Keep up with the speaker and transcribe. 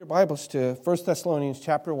Bibles to 1 Thessalonians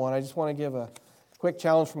chapter 1. I just want to give a quick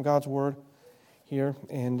challenge from God's Word here.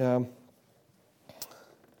 And 1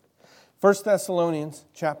 Thessalonians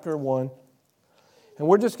chapter 1. And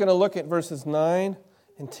we're just going to look at verses 9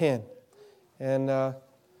 and 10. And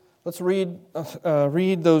let's read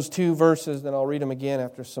those two verses, then I'll read them again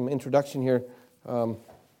after some introduction here. 1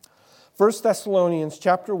 Thessalonians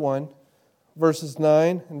chapter 1, verses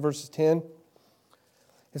 9 and verses 10.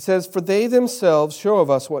 It says, "For they themselves show of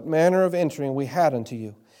us what manner of entering we had unto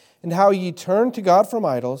you, and how ye turned to God from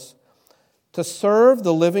idols, to serve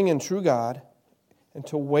the living and true God, and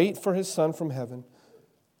to wait for His Son from heaven,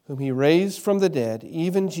 whom He raised from the dead,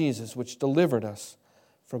 even Jesus, which delivered us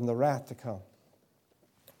from the wrath to come."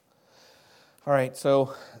 All right,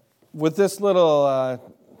 so with this little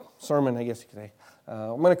sermon, I guess you could say,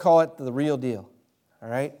 I'm going to call it the real deal. All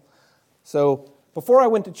right? So before I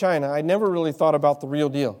went to China, I never really thought about the real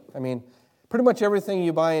deal. I mean, pretty much everything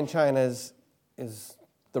you buy in China is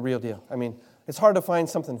the real deal. I mean, it's hard to find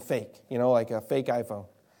something fake, like a fake iPhone.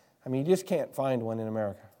 I mean, you just can't find one in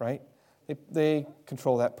America, right? They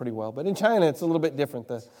control that pretty well. But in China, it's a little bit different.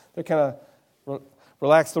 They're kind of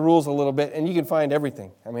relax the rules a little bit, and you can find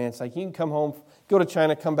everything. I mean, it's like you can come home, go to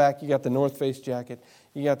China, come back, you got the North Face jacket,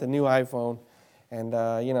 you got the new iPhone, and,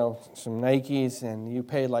 some Nikes, and you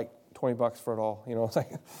paid like $20 for it all, It's like,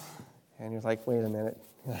 and you're like, wait a minute.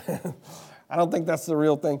 I don't think that's the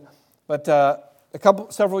real thing. But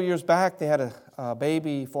several years back, they had a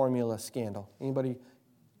baby formula scandal. Anybody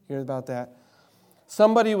hear about that?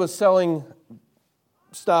 Somebody was selling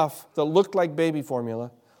stuff that looked like baby formula,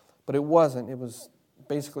 but it wasn't. It was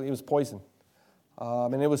poison.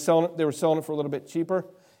 And they were selling it for a little bit cheaper,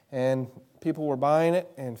 and people were buying it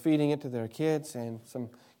and feeding it to their kids, and some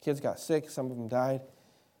kids got sick, some of them died.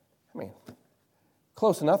 I mean,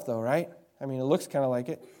 close enough though, right? I mean, it looks kind of like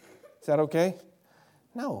it. Is that okay?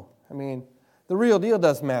 No. I mean, the real deal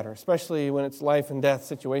does matter, especially when it's life and death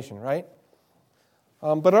situation, right?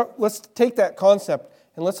 But let's take that concept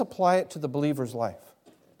and let's apply it to the believer's life.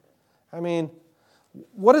 I mean,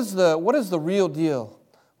 what is the real deal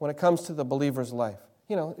when it comes to the believer's life?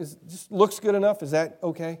 Just looks good enough? Is that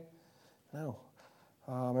okay? No.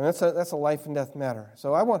 And that's a life and death matter.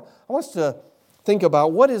 So I want us to think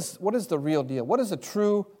about what is the real deal?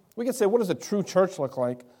 We could say, what does a true church look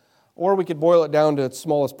like? Or we could boil it down to its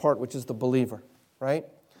smallest part, which is the believer, right?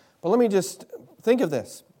 But let me just think of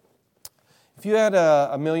this. If you had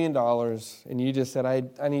 $1 million and you just said,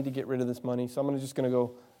 I need to get rid of this money, so I'm just going to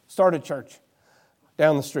go start a church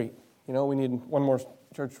down the street. We need one more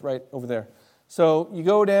church right over there. So you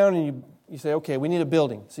go down and you say, okay, we need a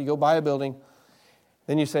building. So you go buy a building.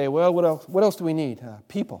 Then you say, well, what else do we need?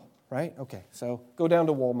 People. Right? Okay, so go down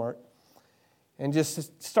to Walmart and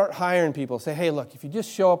just start hiring people. Say, hey, look, if you just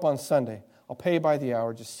show up on Sunday, I'll pay you by the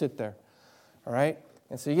hour. Just sit there. All right?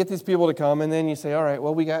 And so you get these people to come, and then you say, all right,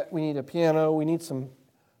 well, we need a piano. We need some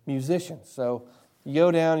musicians. So you go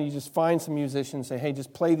down and you just find some musicians. Say, hey,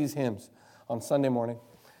 just play these hymns on Sunday morning.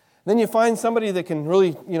 Then you find somebody that can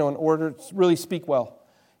really, in order to really speak well.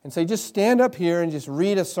 And say, just stand up here and just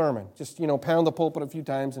read a sermon. Just, pound the pulpit a few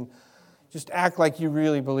times and just act like you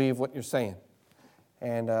really believe what you're saying.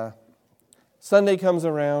 And Sunday comes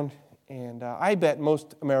around, and I bet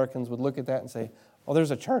most Americans would look at that and say, oh,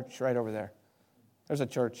 there's a church right over there. There's a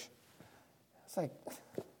church. It's like,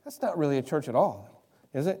 that's not really a church at all,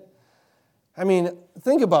 is it? I mean,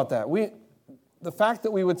 think about that. The fact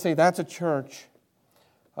that we would say that's a church,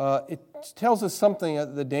 it tells us something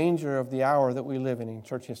of the danger of the hour that we live in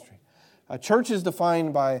church history. A church is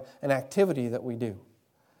defined by an activity that we do,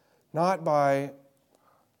 not by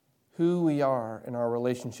who we are in our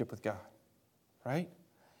relationship with God, right?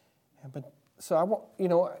 But so I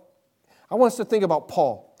want us to think about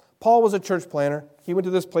Paul. Paul was a church planner. He went to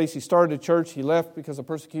this place. He started a church. He left because of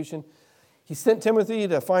persecution. He sent Timothy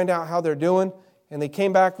to find out how they're doing, and they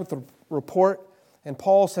came back with a report. And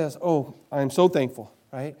Paul says, "Oh, I am so thankful,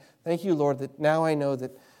 right? Thank you, Lord, that now I know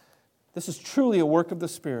that this is truly a work of the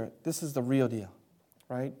Spirit. This is the real deal,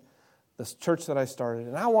 right? This church that I started."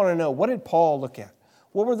 And I want to know, what did Paul look at?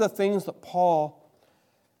 What were the things that Paul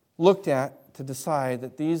looked at to decide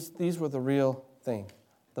that these were the real thing,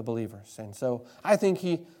 the believers? And so I think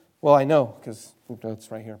I know because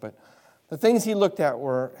it's right here, but the things he looked at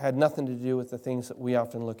had nothing to do with the things that we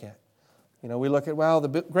often look at. We look at,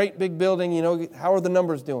 the great big building, how are the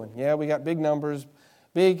numbers doing? Yeah, we got big numbers,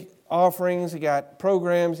 big offerings, you got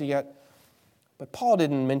programs, but Paul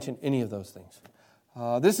didn't mention any of those things.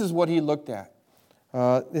 This is what he looked at.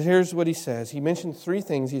 Here's what he says. He mentioned three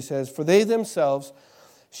things. He says, "For they themselves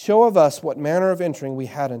show of us what manner of entering we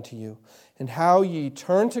had unto you, and how ye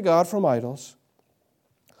turned to God from idols,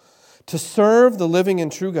 to serve the living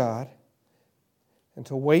and true God, and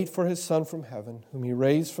to wait for His Son from heaven, whom He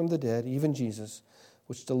raised from the dead, even Jesus,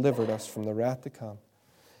 which delivered us from the wrath to come.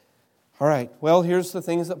 All right, well, here's the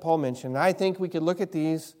things that Paul mentioned. I think we could look at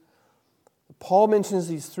these. Paul mentions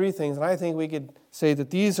these three things, and I think we could say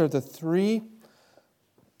that these are the three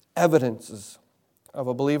evidences of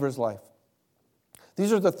a believer's life.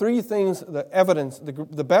 These are the three things, the evidence,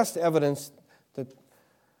 the best evidence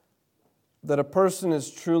that a person is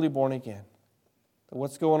truly born again. That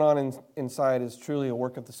what's going on inside is truly a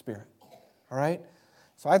work of the Spirit. All right?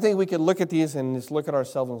 So I think we could look at these and just look at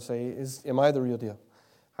ourselves and say, am I the real deal?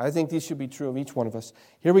 I think these should be true of each one of us.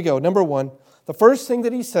 Here we go. Number one, the first thing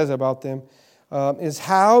that he says about them is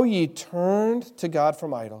how ye turned to God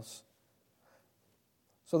from idols.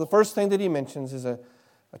 So the first thing that he mentions is a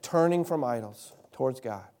turning from idols towards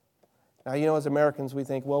God. Now, as Americans, we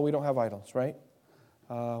think, well, we don't have idols, right?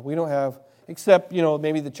 We don't have, except,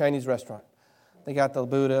 maybe the Chinese restaurant. They got the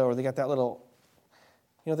Buddha, or they got that little,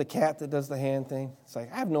 the cat that does the hand thing. It's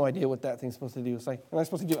like, I have no idea what that thing's supposed to do. It's like, am I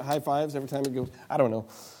supposed to give it high fives every time it goes? I don't know.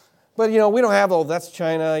 But, we don't have, that's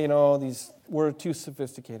China, we're too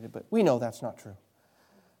sophisticated. But we know that's not true.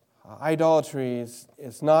 Idolatry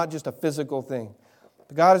is not just a physical thing.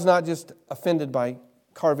 God is not just offended by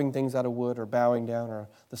carving things out of wood or bowing down or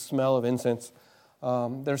the smell of incense.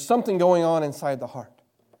 There's something going on inside the heart.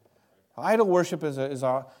 Idol worship is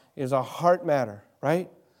a heart matter, right?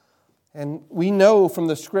 And we know from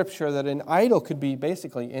the Scripture that an idol could be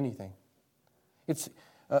basically anything.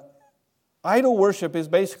 Idol worship is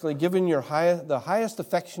basically giving the highest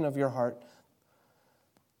affection of your heart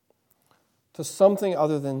to something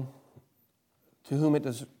other than to whom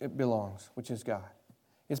it belongs, which is God.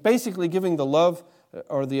 It's basically giving the love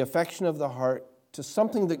or the affection of the heart to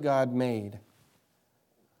something that God made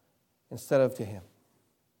instead of to Him.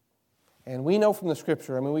 And we know from the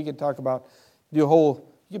Scripture, we could talk about, you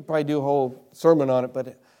could probably do a whole sermon on it,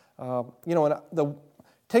 but,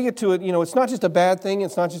 take it to it, it's not just a bad thing,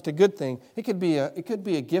 it's not just a good thing. It could be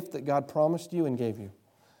a gift that God promised you and gave you.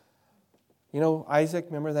 Isaac,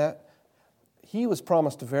 remember that? He was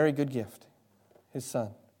promised a very good gift, his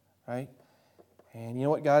son, right? And you know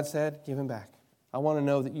what God said? Give him back. I want to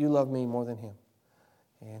know that you love me more than him.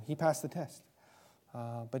 And he passed the test.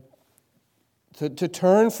 But to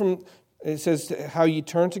turn from, it says how you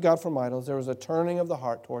turn to God from idols, there was a turning of the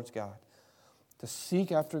heart towards God. To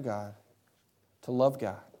seek after God. To love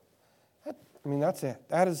God. That's it.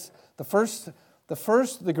 That is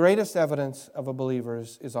the greatest evidence of a believer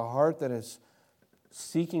is a heart that is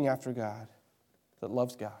seeking after God, that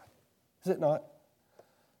loves God. Is it not?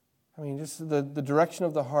 Just the direction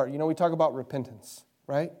of the heart. We talk about repentance,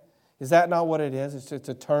 right? Is that not what it is? It's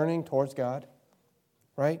a turning towards God,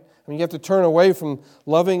 right? You have to turn away from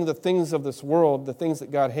loving the things of this world, the things that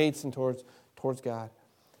God hates, and towards God.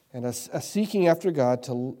 And a seeking after God,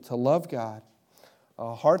 to love God.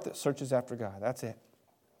 A heart that searches after God. That's it.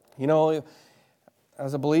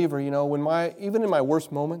 As a believer, even in my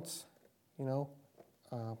worst moments, the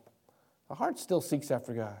heart still seeks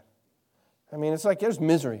after God. It's like there's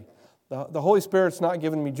misery. The Holy Spirit's not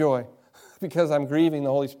giving me joy because I'm grieving the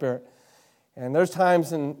Holy Spirit. And there's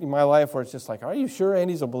times in my life where it's just like, are you sure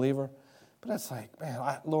Andy's a believer? But that's like,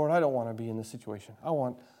 man, Lord, I don't want to be in this situation.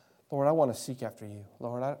 Lord, I want to seek after you.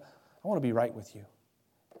 Lord, I want to be right with you.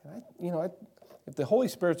 If the Holy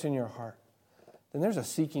Spirit's in your heart, then there's a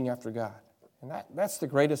seeking after God. And that's the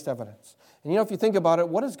greatest evidence. And if you think about it,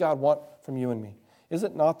 what does God want from you and me? Is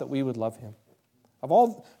it not that we would love Him?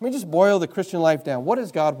 Just boil the Christian life down. What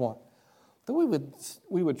does God want? That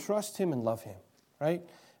we would trust Him and love Him, right?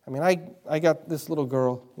 I got this little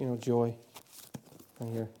girl, Joy,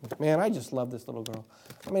 in here. Man, I just love this little girl.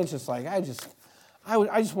 It's just like, I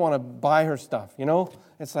just want to buy her stuff,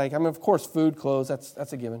 It's like, of course, food, clothes,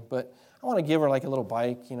 that's a given, but I want to give her like a little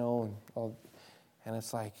bike, and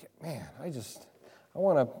it's like, man, I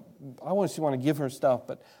want to give her stuff.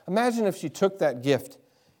 But imagine if she took that gift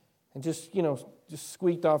and just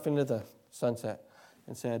squeaked off into the sunset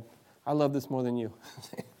and said, I love this more than you.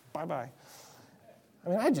 Bye-bye.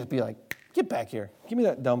 I'd just be like, get back here. Give me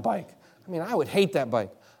that dumb bike. I would hate that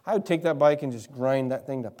bike. I would take that bike and just grind that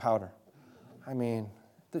thing to powder.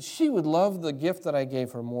 That she would love the gift that I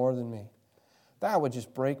gave her more than me. That would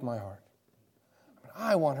just break my heart.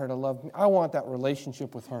 I want her to love me. I want that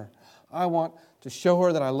relationship with her. I want to show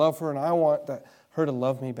her that I love her, and I want her to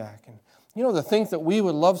love me back. And to think that we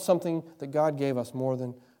would love something that God gave us more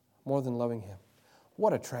than loving Him.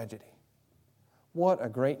 What a tragedy. What a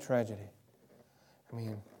great tragedy.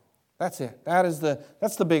 That's it.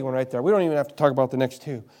 That's the big one right there. We don't even have to talk about the next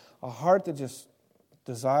two. A heart that just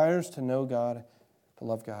desires to know God, to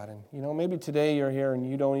love God. And, maybe today you're here and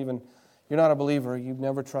you're not a believer. You've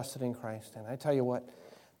never trusted in Christ. And I tell you what,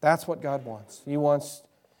 that's what God wants. He wants,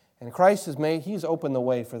 and Christ He's opened the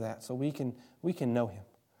way for that so we can know Him.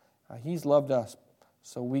 He's loved us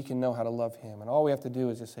so we can know how to love Him. And all we have to do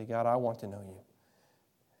is just say, God, I want to know You.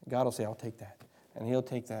 God will say, I'll take that. And He'll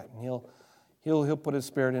take that. And He'll put His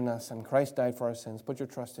Spirit in us. And Christ died for our sins. Put your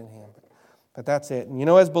trust in Him. But that's it. And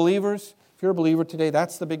as believers, if you're a believer today,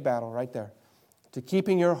 that's the big battle right there. To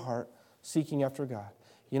keeping your heart seeking after God.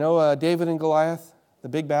 David and Goliath, the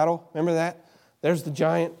big battle. Remember that? There's the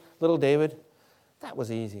giant, little David. That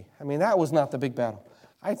was easy. That was not the big battle.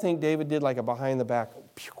 I think David did like a behind the back.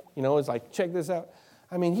 It's like, check this out.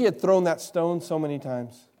 He had thrown that stone so many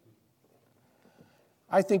times.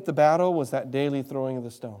 I think the battle was that daily throwing of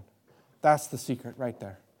the stone. That's the secret right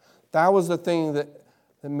there. That was the thing that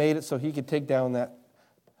made it so he could take down that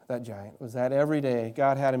giant. Was that every day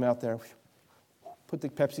God had him out there, put the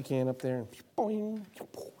Pepsi can up there, and boing,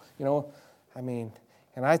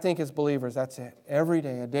 and I think as believers, that's it. Every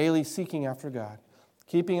day, a daily seeking after God,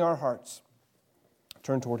 keeping our hearts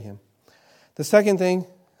turned toward Him. The second thing,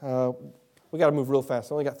 we got to move real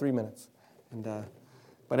fast. I only got 3 minutes,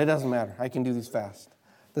 but it doesn't matter. I can do these fast.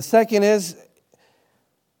 The second is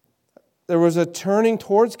there was a turning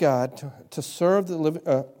towards God to serve the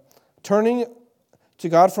living, turning to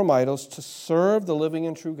God from idols to serve the living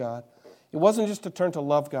and true God. It wasn't just to turn to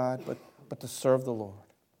love God, but to serve the Lord,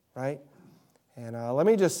 right? And let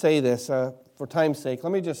me just say this for time's sake.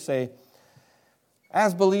 Let me just say,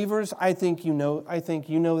 as believers, I think you know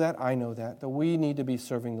that, I know that we need to be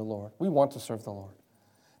serving the Lord. We want to serve the Lord.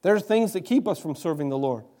 There are things that keep us from serving the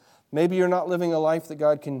Lord. Maybe you're not living a life that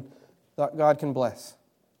God can bless.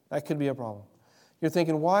 That could be a problem. You're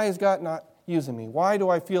thinking, why is God not using me? Why do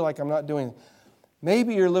I feel like I'm not doing it?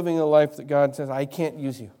 Maybe you're living a life that God says, I can't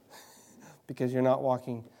use you because you're not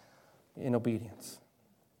walking in obedience.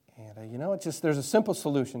 And there's a simple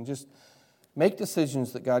solution. Just make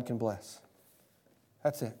decisions that God can bless.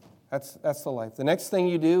 That's it. That's the life. The next thing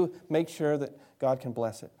you do, make sure that God can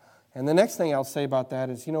bless it. And the next thing I'll say about that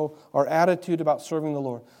is, our attitude about serving the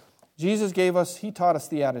Lord. Jesus He taught us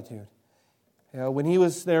the attitude. When He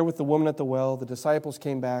was there with the woman at the well, the disciples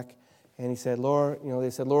came back and He said, Lord, they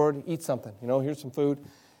said, Lord, eat something. Here's some food.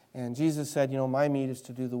 And Jesus said, my meat is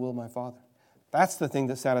to do the will of my Father. That's the thing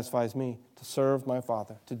that satisfies me, to serve my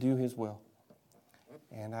Father, to do His will.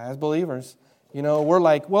 And as believers, we're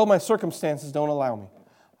like, well, my circumstances don't allow me.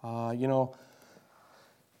 I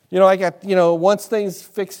got, once things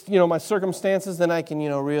fix, my circumstances, then I can,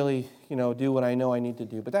 really, do what I know I need to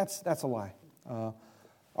do. But that's a lie.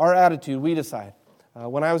 Our attitude, we decide.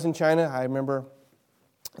 When I was in China, I remember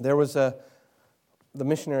there was the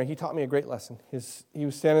missionary. He taught me a great lesson. He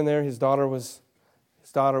was standing there. His daughter was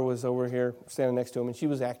over here standing next to him, and she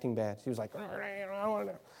was acting bad. She was like,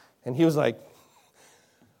 and he was like,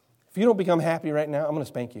 if you don't become happy right now, I'm going to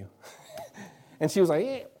spank you. And she was like,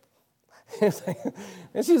 yeah.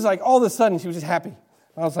 And she was like, all of a sudden, she was just happy.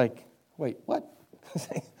 I was like, wait, what?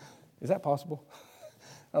 Is that possible?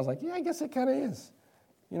 I was like, yeah, I guess it kind of is.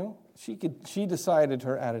 She decided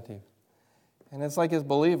her attitude. And it's like as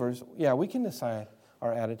believers, yeah, we can decide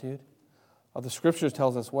our attitude. The Scriptures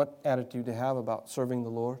tells us what attitude to have about serving the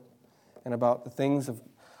Lord and about the things of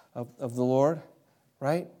the Lord,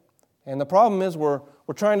 right? And the problem is we're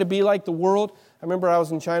trying to be like the world. I remember I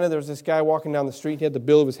was in China. There was this guy walking down the street. He had the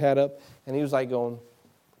bill of his hat up, and he was like going,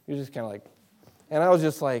 he was just kind of like, and I was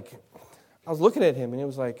just like, I was looking at him, and it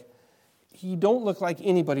was like, he don't look like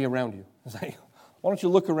anybody around you. I was like, why don't you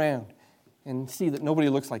look around and see that nobody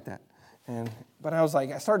looks like that? But I was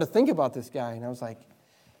like, I started to think about this guy, and I was like,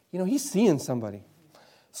 he's seeing somebody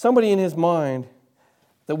in his mind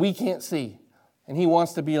that we can't see, and he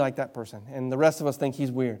wants to be like that person, and the rest of us think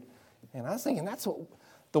he's weird. And I was thinking, that's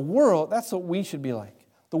what we should be like.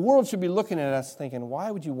 The world should be looking at us thinking,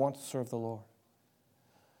 why would you want to serve the Lord?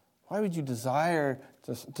 Why would you desire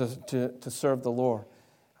to serve the Lord?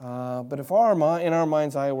 But if in our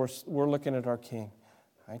mind's eye we're looking at our King,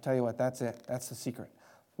 I tell you what, that's it. That's the secret.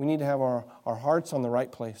 We need to have our hearts on the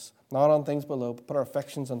right place, not on things below, but put our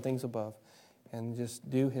affections on things above, and just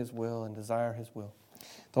do His will and desire His will.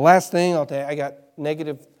 The last thing I'll tell you, I got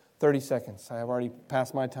negative 30 seconds. I have already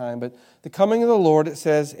passed my time. But the coming of the Lord, it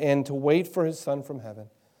says, and to wait for His Son from heaven.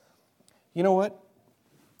 You know what?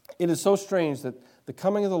 It is so strange that the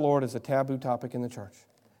coming of the Lord is a taboo topic in the church.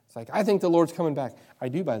 It's like, I think the Lord's coming back. I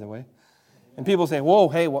do, by the way. And people say, whoa,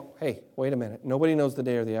 hey, wait a minute. Nobody knows the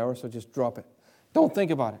day or the hour, so just drop it. Don't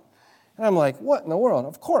think about it. And I'm like, what in the world?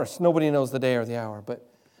 Of course, nobody knows the day or the hour. But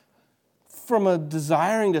from a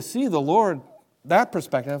desiring to see the Lord, that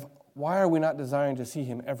perspective, why are we not desiring to see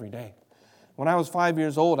him every day? When I was 5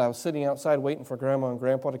 years old, I was sitting outside waiting for Grandma and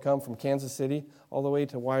Grandpa to come from Kansas City all the way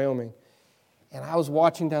to Wyoming. And I was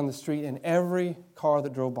watching down the street, and every car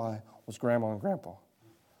that drove by was Grandma and Grandpa.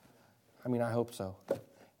 I mean, I hope so.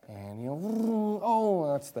 And,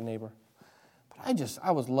 oh, that's the neighbor. But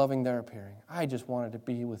I was loving their appearing. I just wanted to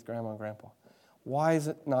be with Grandma and Grandpa. Why is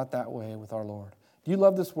it not that way with our Lord? Do you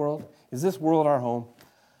love this world? Is this world our home?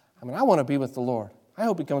 I mean, I want to be with the Lord. I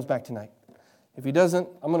hope he comes back tonight. If he doesn't,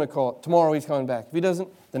 I'm going to call it tomorrow he's coming back. If he doesn't,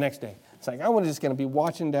 the next day. It's like I'm just going to be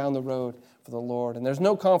watching down the road for the Lord. And there's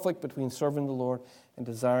no conflict between serving the Lord and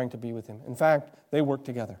desiring to be with him. In fact, they work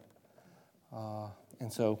together.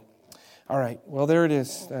 And so, all right, well, there it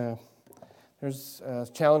is. There's a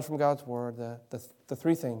challenge from God's Word, the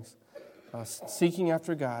three things. Seeking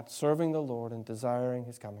after God, serving the Lord, and desiring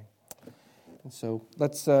his coming. And so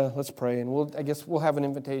let's pray, and I guess we'll have an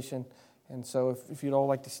invitation. And so if you'd all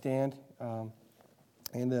like to stand, I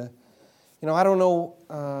don't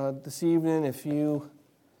know this evening if you're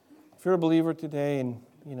a believer today, and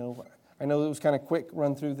I know it was kind of quick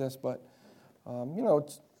run through this, but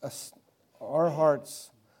it's our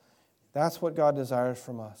hearts. That's what God desires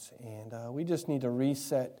from us, and we just need to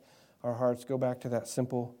reset our hearts, go back to that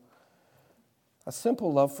simple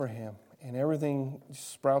love for him, and everything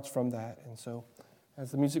sprouts from that. And so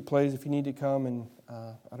as the music plays, if you need to come, and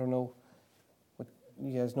I don't know what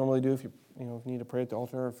you guys normally do, if you need to pray at the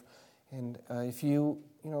altar, if you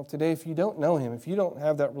today, if you don't know him, if you don't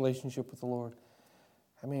have that relationship with the Lord,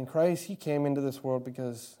 I mean, Christ, he came into this world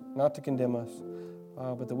because not to condemn us,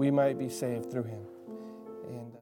 but that we might be saved through him. And